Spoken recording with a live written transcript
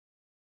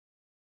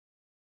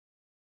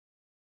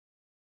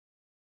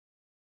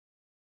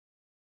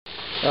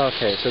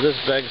Okay, so this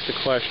begs the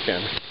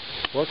question.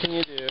 What can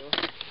you do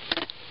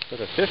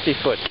with a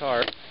 50-foot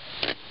tarp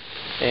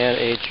and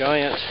a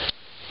giant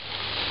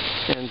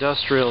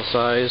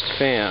industrial-sized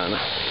fan?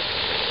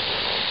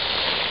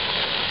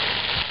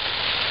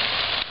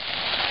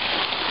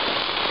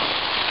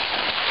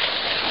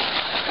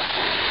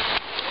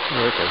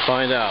 We can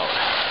find out.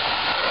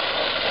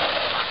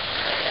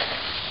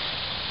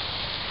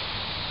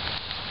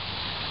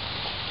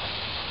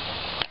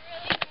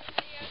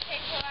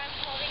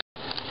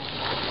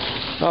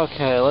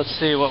 Okay, let's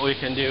see what we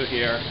can do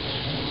here.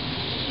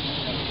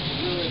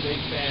 Really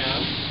big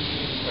fan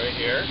right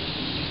here.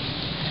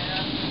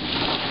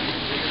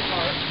 Bigger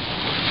tarp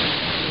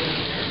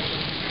here.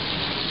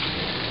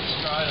 Let's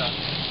try to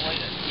inflate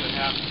it, see what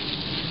happens.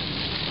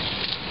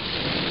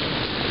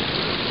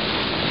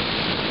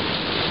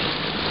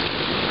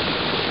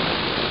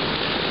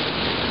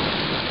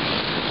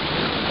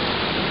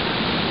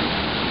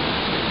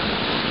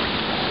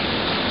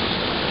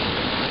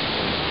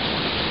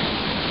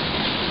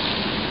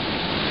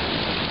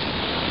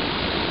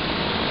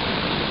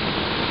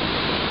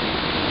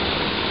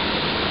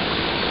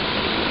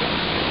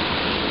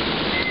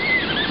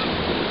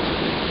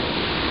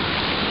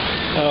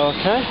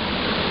 Okay,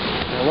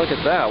 now look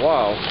at that,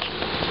 wow.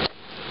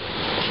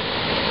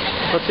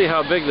 Let's see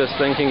how big this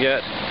thing can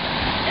get.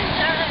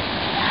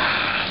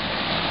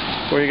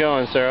 Where are you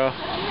going, Sarah?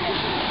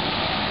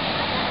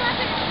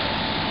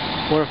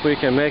 What if we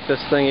can make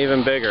this thing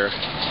even bigger?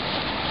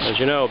 As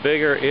you know,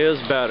 bigger is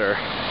better.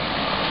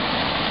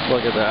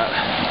 Look at that.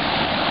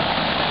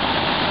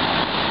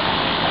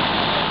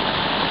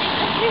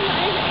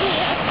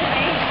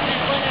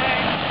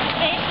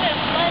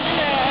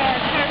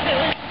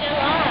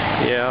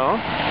 Yeah.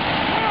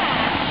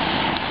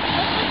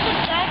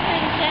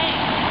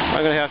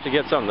 I'm going to have to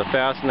get something to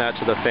fasten that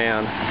to the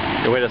fan.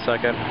 Here, wait a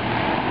second.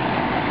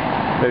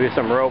 Maybe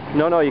some rope.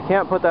 No, you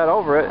can't put that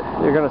over it.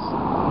 You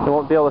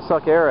won't be able to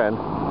suck air in.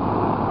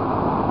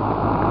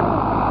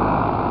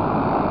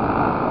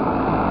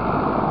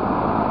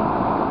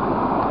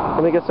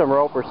 Let me get some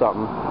rope or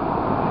something.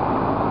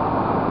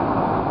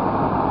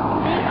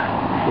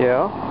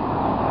 Yeah.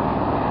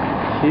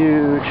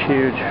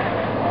 Huge.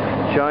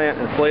 Giant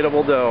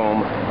inflatable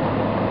dome.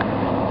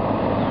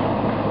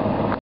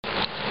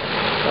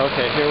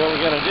 Okay, here what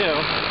we're gonna do.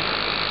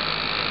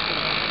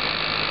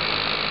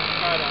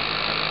 Try to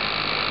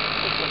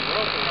put some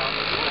rope around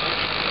this thing.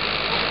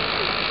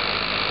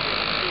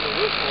 Through the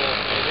loophole,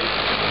 maybe.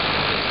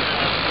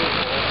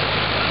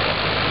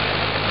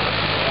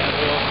 And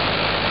we'll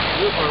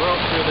loop our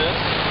rope through this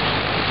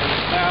and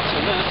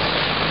fasten this.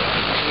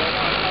 We don't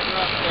want to cover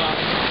up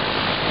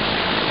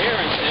air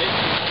intake.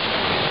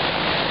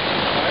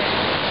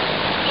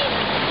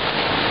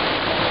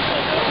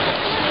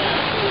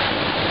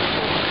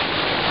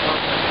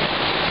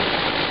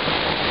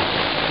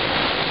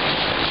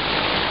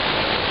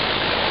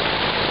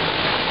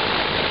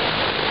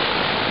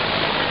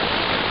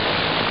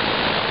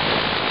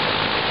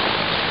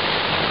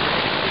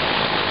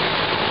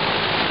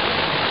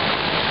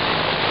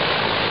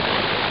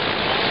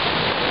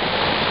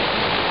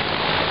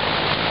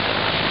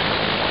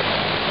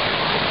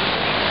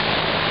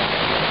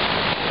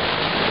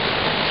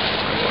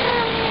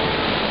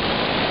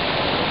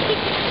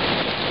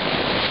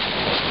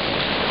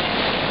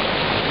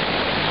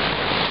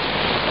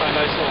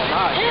 Nice little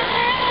knot here.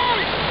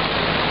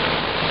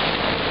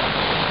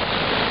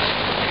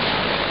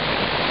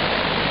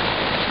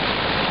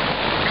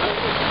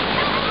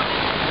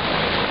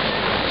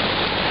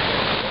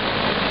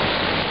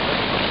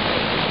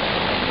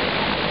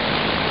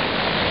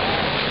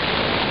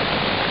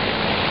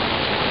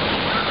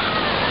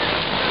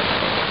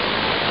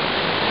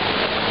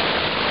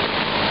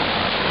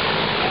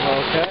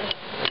 Okay.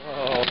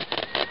 Oh.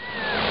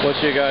 What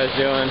you guys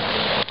doing?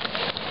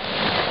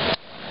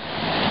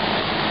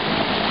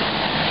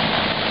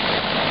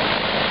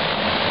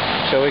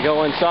 Shall we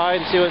go inside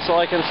and see what it's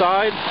like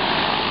inside? No,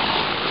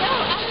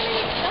 I mean,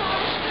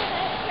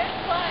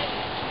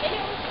 it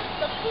was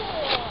the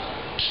pool.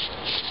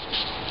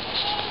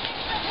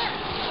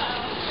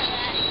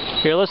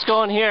 Here, let's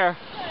go in here.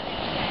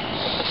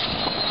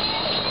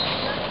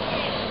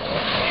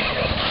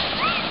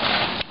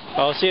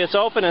 Oh, see, it's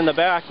open in the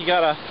back. You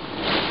gotta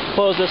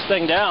close this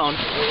thing down.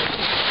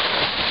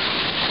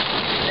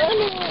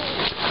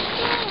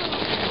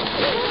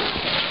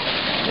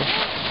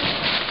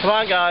 Come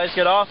on, guys,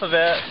 get off of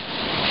it.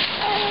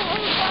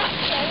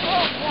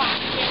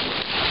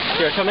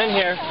 Here, come in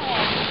here.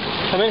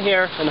 Come in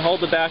here and hold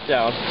the back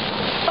down.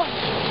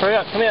 Hurry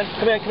up, come in.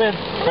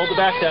 Hold the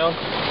back down.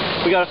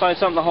 We gotta find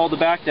something to hold the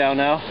back down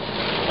now.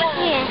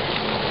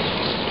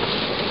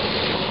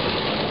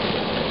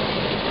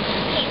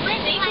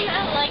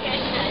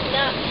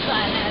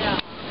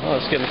 Oh,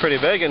 it's getting pretty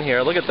big in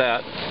here. Look at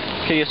that.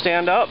 Can you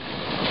stand up?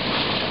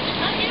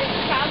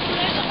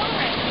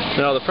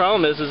 No, the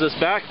problem is this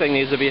back thing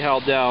needs to be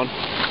held down.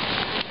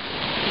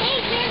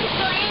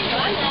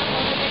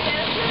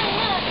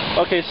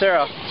 Okay,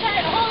 Sarah.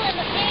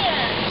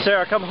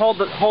 Sarah, come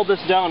hold this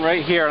down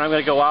right here, and I'm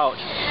going to go out.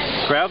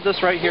 Grab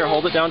this right here,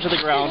 hold it down to the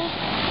ground.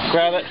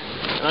 Grab it,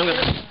 and I'm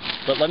gonna,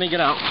 but let me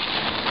get out.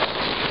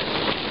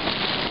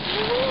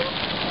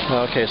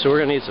 Okay, so we're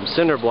gonna need some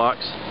cinder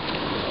blocks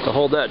to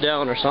hold that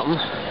down or something.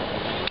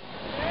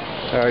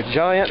 Our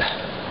giant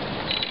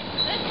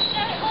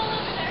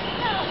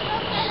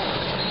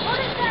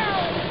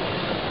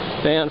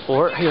stand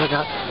for it. Here, I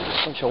got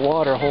a bunch of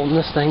water holding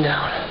this thing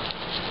down.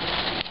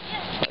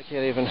 I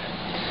can't even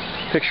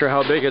picture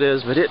how big it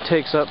is, but it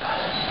takes up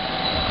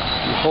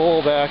the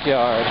whole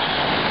backyard.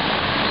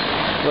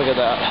 Look at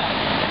that.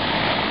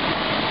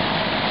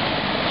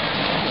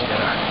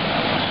 Get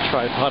our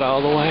tripod out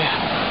of the way.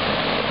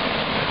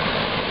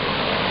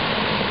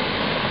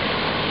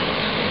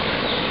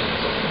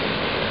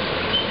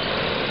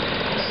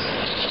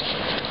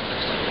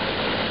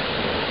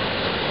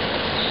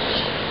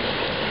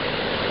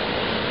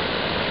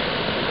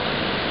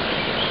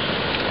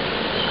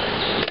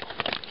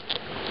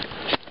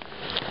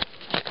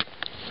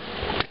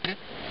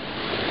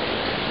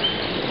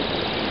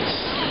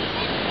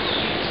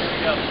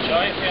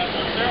 Giant pan.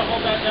 Sarah,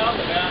 hold that down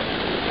the back.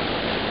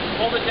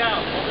 Hold it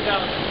down. Hold it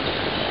down.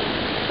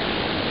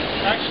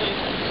 Actually,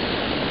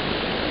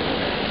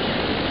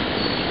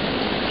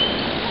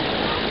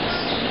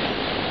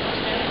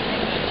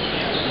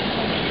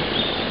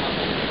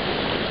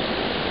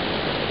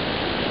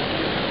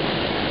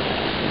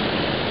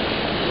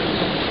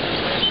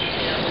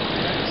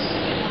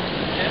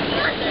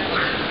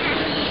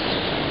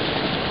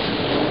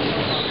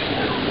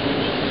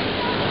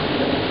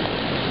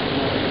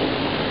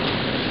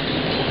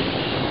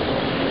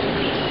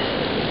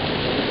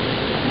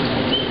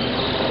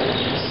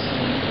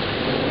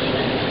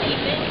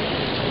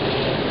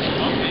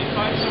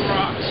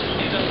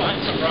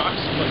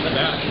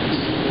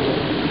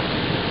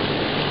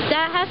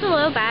 that has a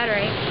low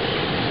battery.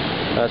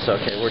 that's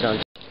okay, we're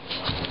done.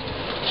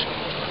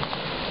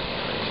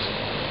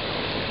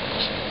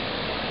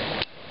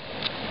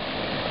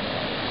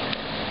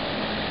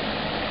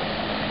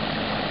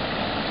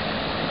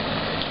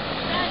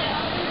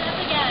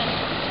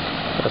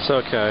 That's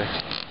okay.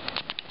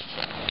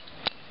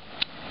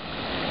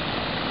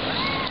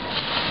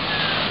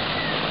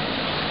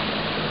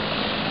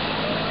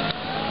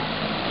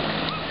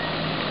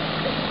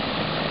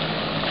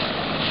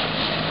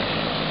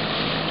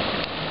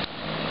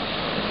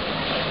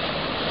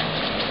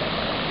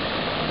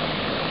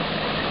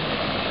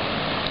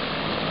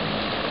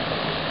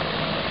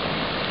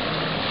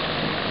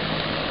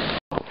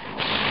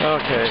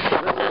 Okay, so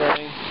this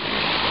thing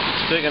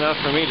is big enough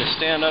for me to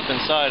stand up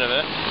inside of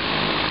it.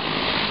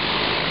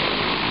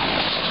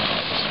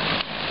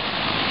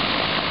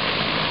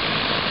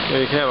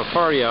 You can have a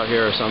party out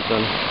here or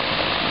something.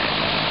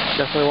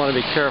 Definitely want to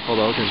be careful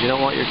though, because you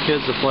don't want your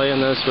kids to play in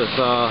this with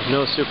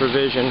no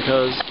supervision,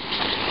 because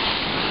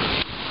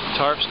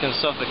tarps can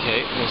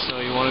suffocate, and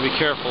so you want to be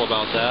careful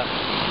about that.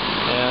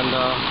 And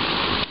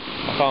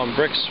I found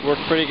bricks work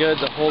pretty good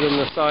to holding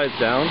the sides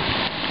down.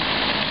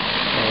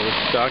 This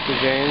is Dr.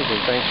 James, and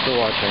thanks for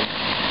watching.